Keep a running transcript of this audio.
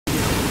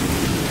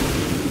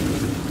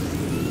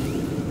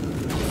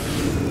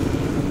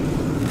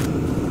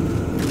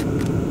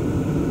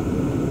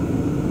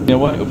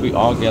what? If we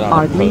all get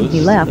on a R3, post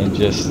he left. and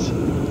just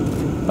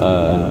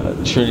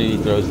Trinity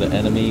throws the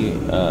enemy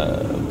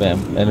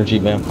energy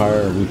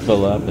vampire, we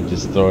fill up and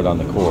just throw it on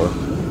the core.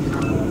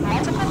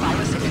 Multiple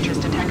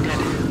biosignatures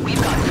detected.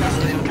 We've got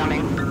thrust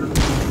incoming.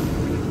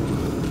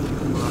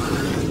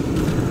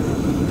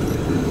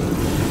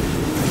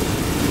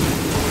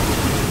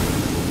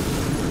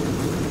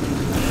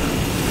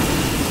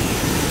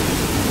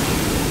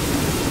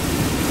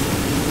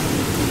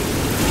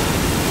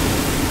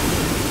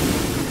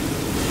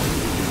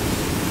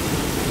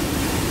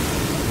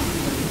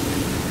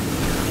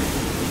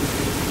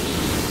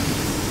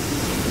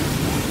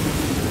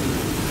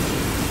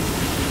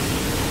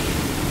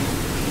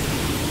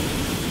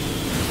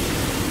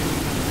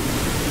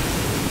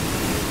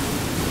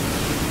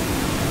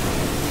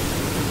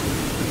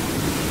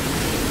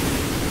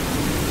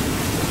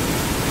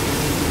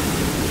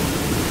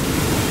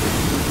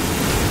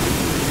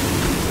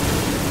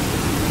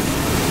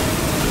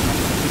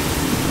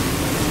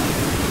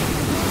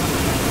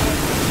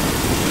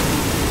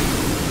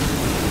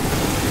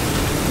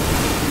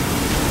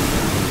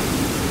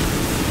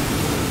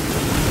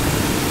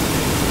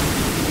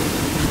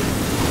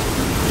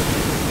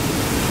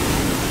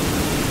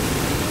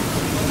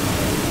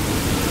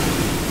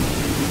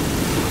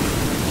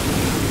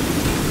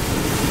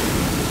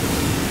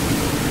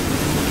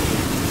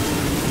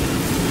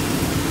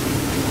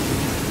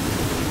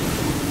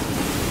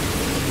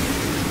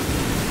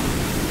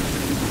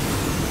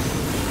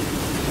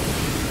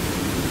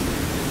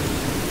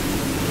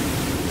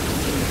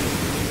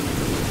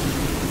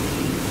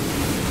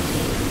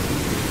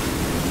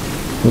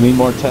 We need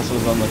more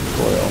Teslas on the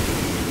coil.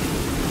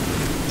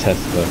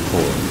 Tesla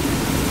core.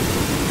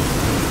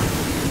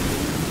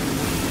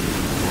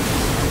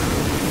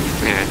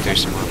 Yeah,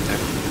 there's some up there.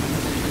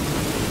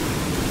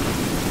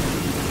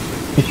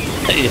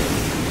 Yeah,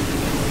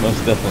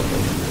 most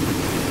definitely.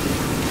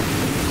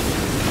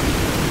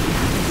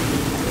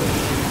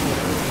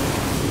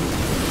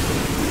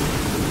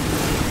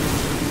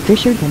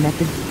 Fisher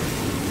connected.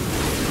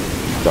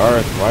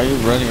 Gareth, why are you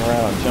running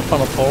around? Jump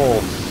on a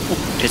pole.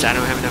 Because I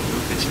don't have enough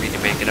movement speed to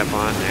make it up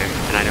on there,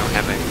 and I don't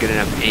have a good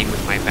enough aim with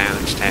my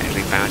bounce to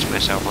actually bounce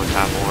myself on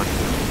top of one.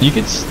 You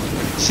can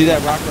see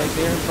that rock right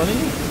there in front of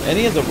you?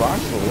 Any of the rocks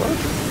will work.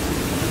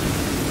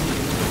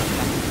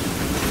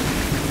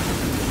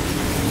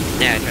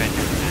 Yeah, I tried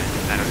doing that.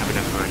 I don't have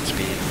enough run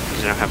speed,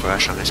 because I don't have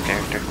rush on this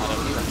character. I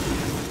don't either.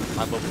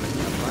 I'm opening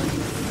up right.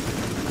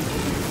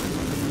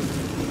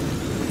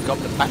 Got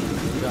the back.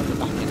 You got the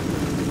back in.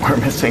 We're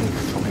missing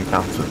so many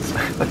bounces.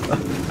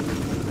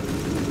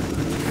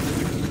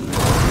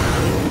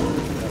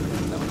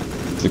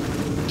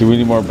 Do we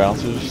need more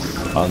bouncers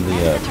on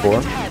the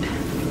core?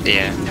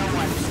 Yeah. No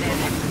one's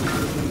standing.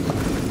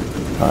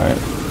 Alright.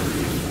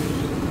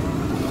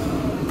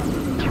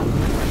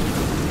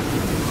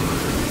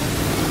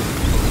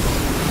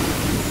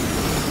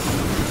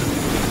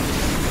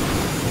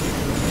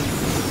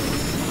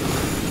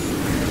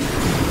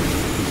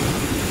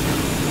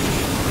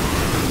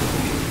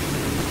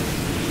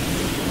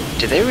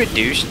 Do they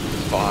reduce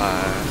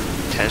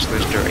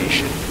Tesla's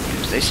duration?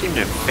 Because they seem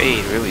to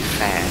fade really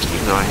fast,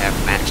 even though I have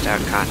maxed out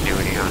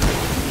continuity on it.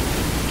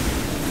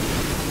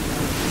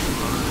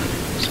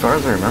 As far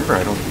as I remember,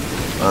 I don't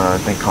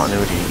think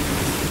continuity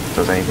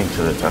does anything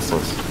to the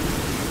Teslas.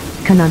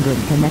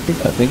 Conundrum connected.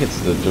 I think it's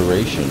the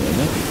duration, isn't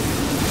it?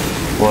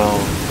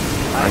 Well,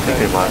 I think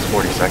they last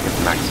 40 seconds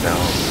maxed out.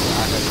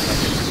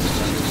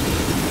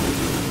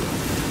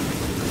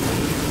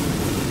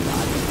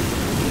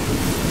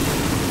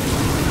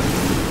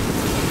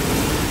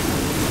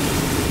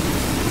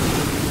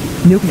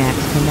 Nuke max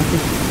connected.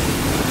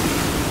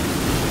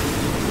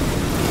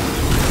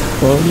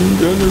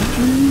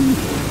 Energy.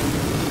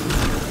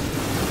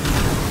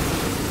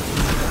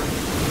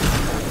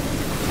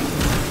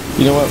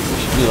 You know what? We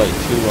should be like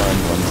 2 on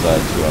one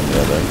side, 2 on the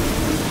other.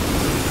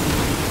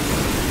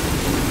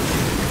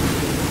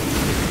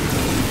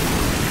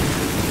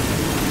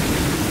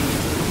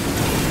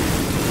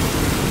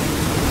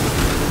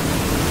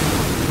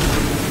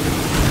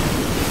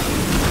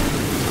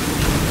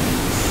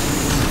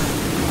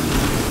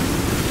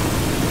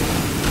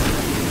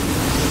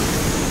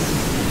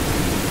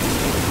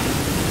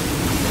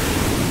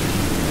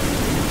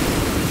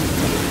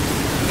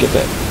 Get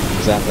that,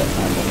 zap that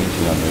time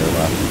energy on your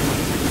left.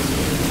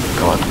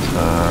 God,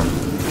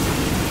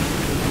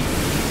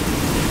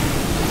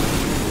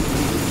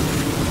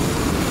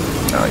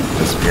 oh, you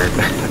disappeared.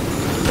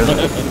 There's a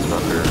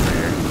mother over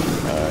here.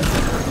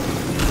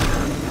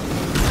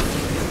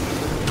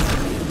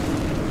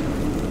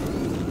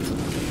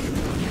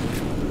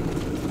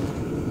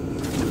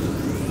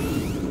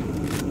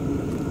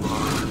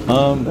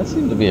 That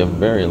seemed to be a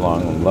very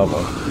long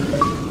level.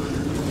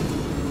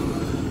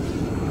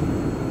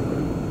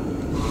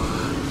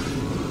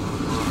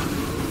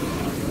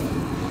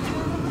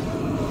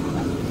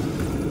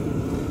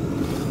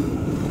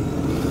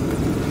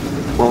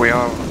 Well, we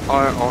are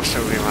also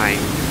relying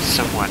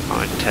somewhat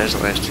on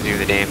Teslas to do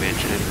the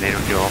damage, and they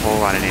don't do a whole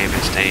lot of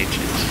damage to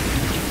ancients.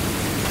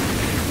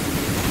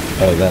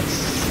 Oh,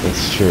 that's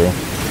That's true.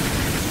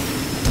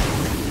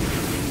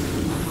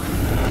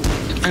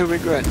 I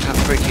regret not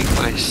breaking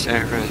my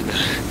siren.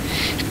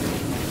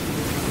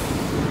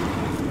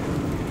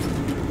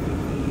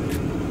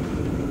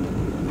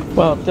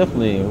 Well,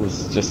 definitely it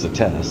was just a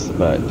test,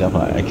 but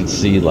definitely I could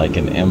see like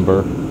an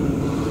ember.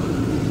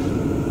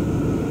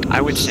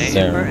 I would say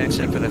Siren. Ember,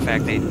 except for the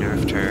fact they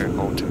nerfed her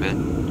ultimate.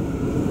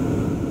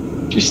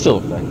 She's still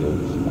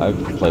effective. I've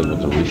played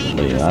with her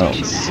recently, and I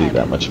don't see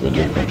that much of a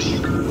difference.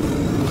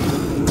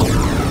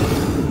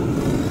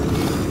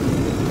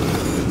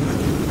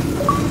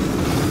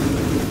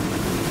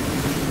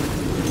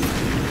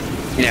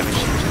 Yeah, but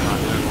she was a lot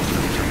more.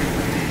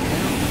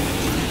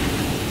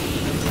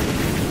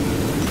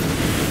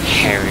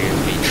 Harry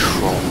would be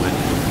trolling.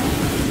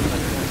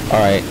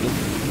 Alright,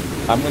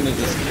 I'm gonna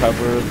just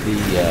cover the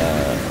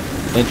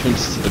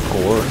entrance to the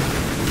core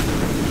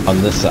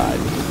on this side,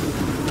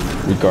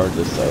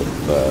 regardless of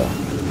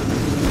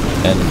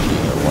energy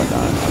or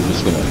whatnot. I'm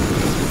just gonna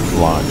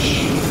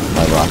launch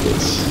my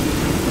rockets.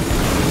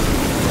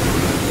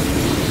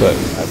 But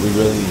we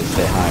really need to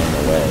stay high and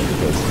away,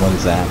 because one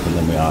zap and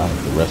then we all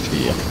have to rescue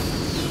you.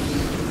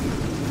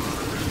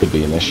 Could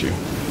be an issue.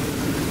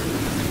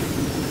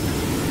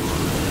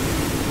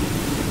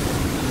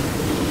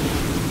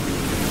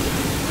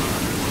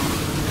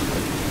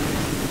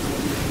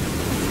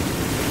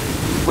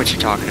 What you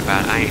talking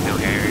about? I ain't no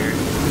Harrier.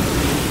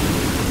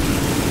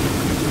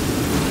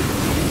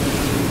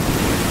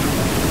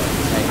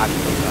 Hey, I can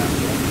do that.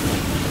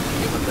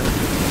 Give it there.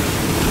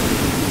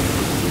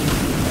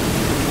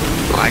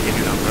 Well, I can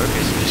do it on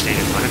purpose and just stand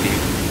in front of you.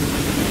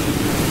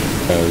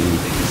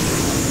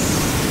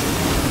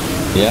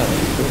 Yeah,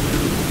 that's true.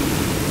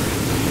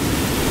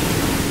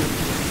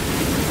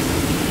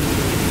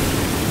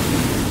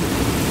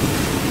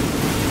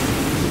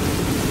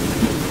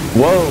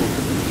 Whoa!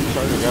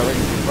 Charger got right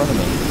in front of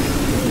me.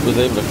 He was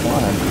able to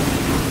climb.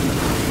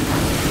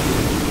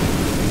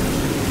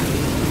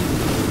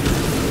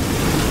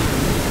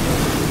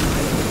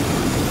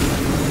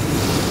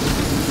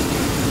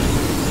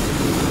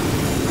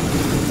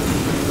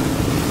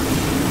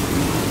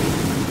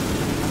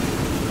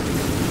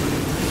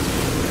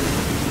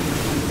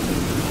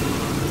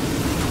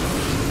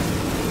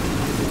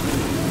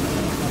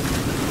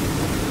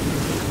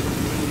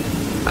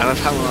 I love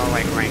how we're all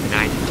like rank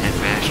 9 and 10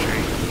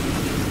 mastery.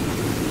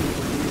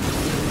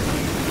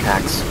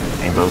 Hacks,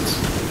 aimboats.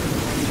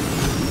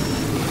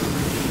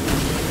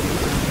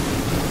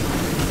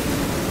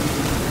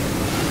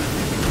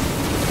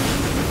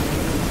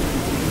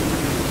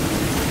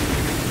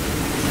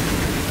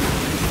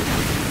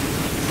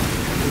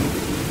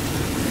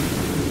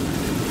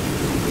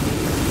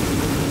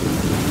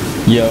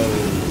 Yo,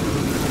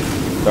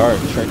 Dart,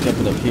 try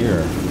jumping up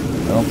here.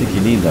 I don't think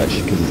you need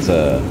much because it's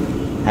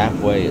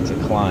halfway. It's a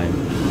climb.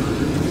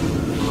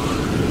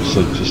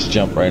 So just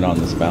jump right on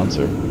this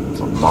bouncer. There's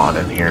a mod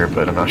in here,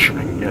 but I'm not sure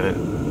if I can get it.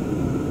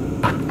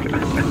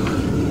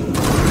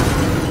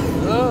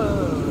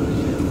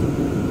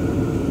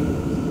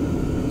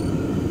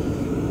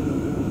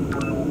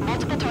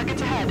 Multiple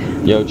targets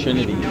ahead. Yo,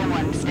 Trinity, No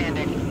one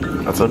standing.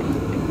 That's it.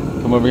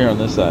 come over here on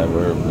this side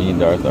where me and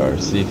Darth are.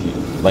 See if you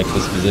like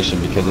this position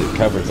because it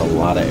covers a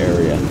lot of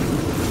area.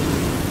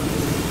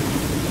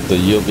 So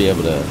you'll be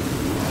able to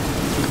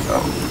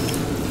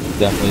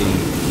definitely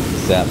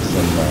zap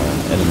some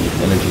enemy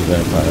energy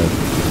vampire.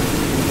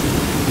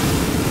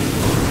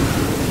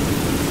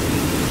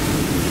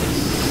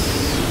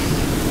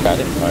 Got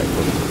it? Alright,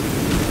 cool.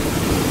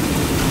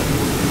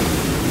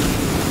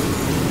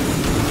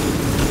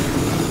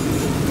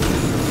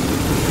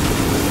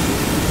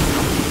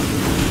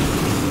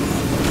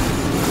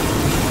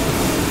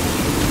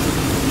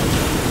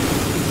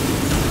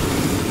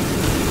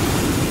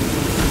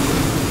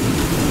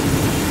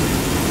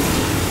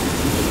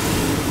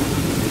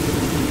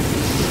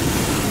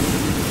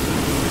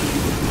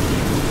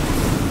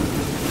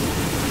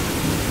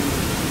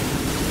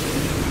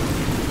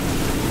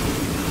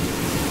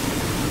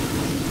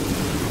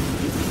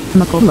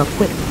 Chemical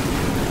liquid.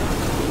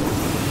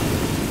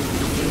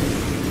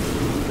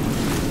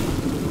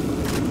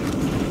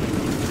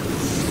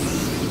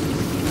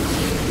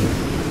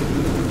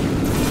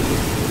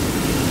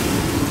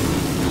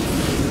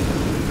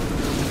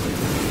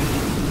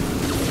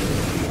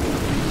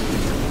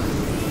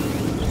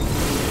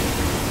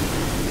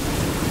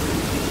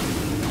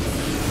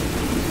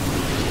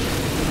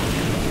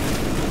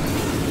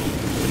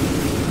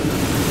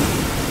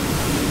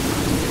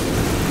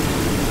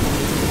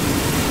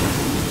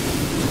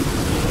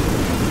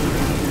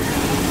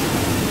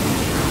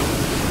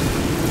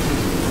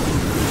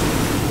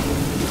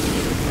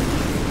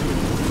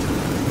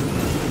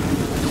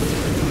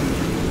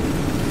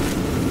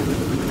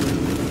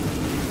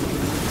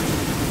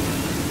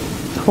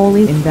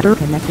 Wholly inverter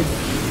connected.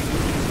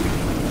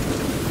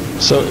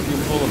 So if you're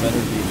full of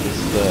energy,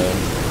 just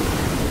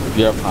if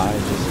you're up high,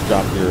 just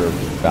drop your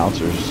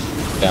bouncers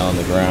down on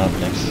the ground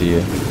next to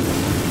you.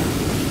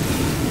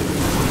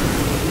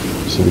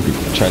 So we can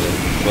try to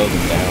slow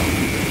them down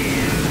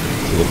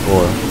to the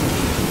core.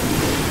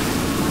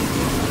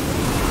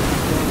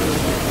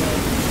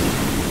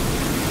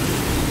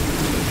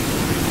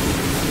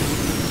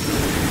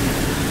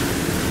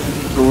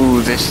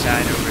 Ooh, this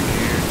side over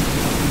here,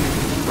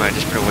 where I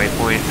just put a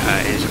waypoint,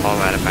 is all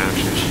out of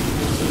bounces.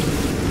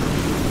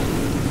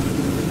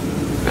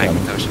 I can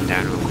throw some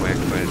down real quick,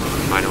 but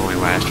mine only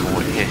last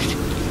one hit.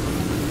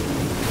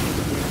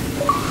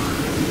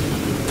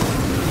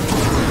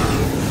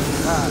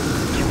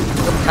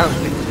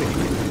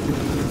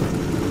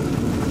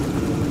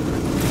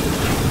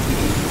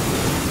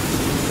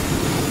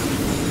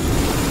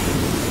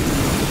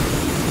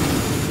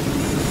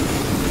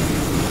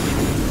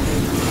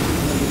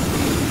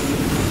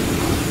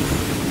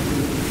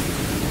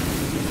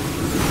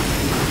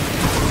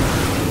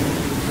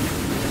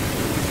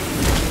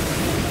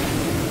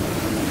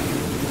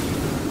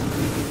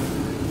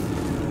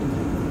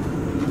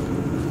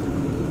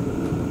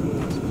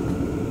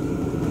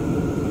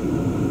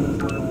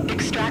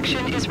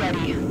 Extraction is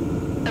ready.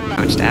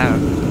 Bounced out.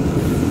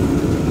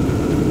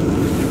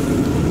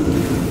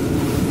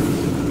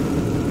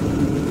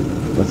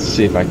 Let's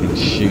see if I can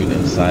shoot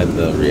inside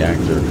the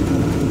reactor.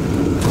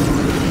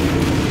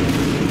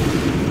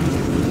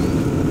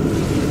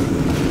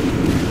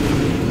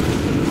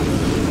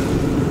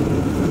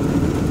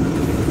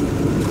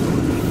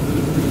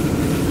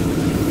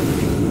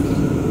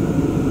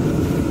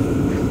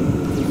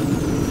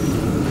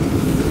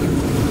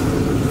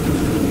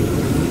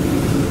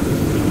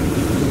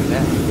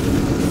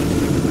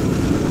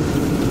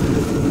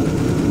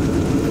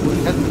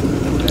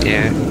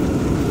 Yeah.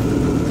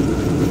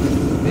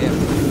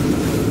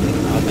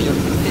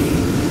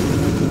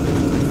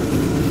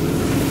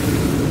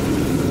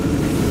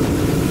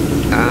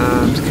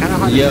 It's kind of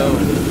hard Yo, to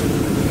tell.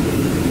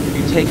 if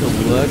you take a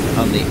look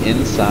on the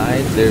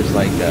inside, there's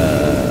like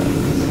a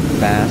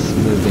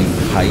fast-moving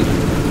pipe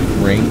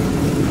ring.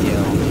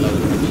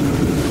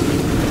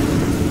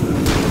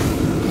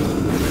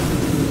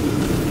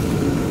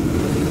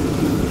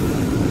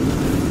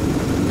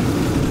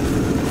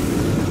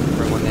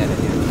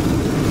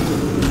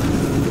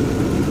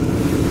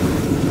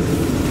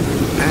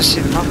 See,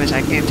 the problem is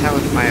I can't tell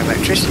if my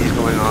electricity is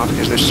going off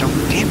because there's so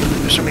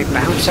many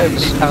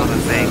bounces on the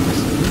things.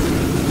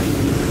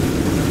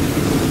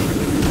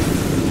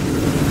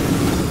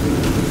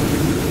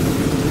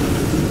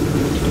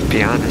 To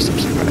be honest, I'm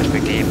surprised my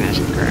game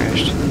hasn't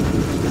crashed.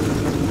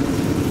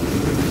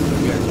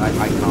 Yes,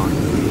 I can't.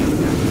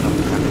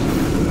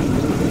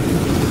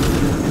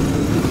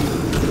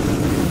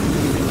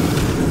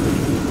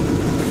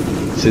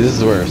 See, this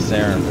is where a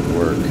Saren would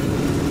work.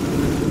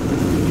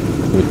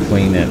 Would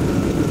clean it.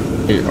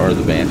 Or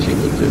the Banshee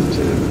would do it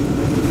too.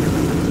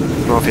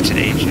 Well, if it's an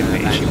ancient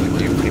Banshee, would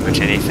do pretty much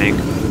anything.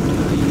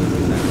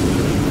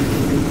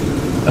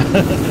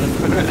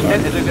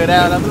 It's a good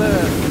out, I'm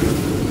look.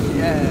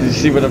 Yeah. Did you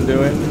see what I'm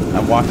doing?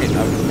 I'm walking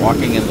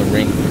in the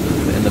ring,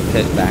 in the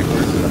pit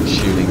backwards, and I'm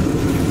shooting.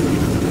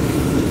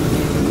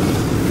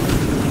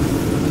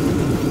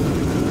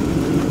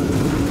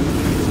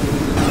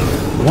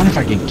 I wonder if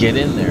I could get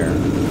in there.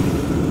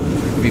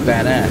 It'd be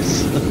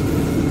badass.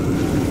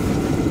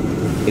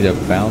 Need a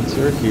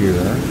bouncer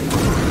here.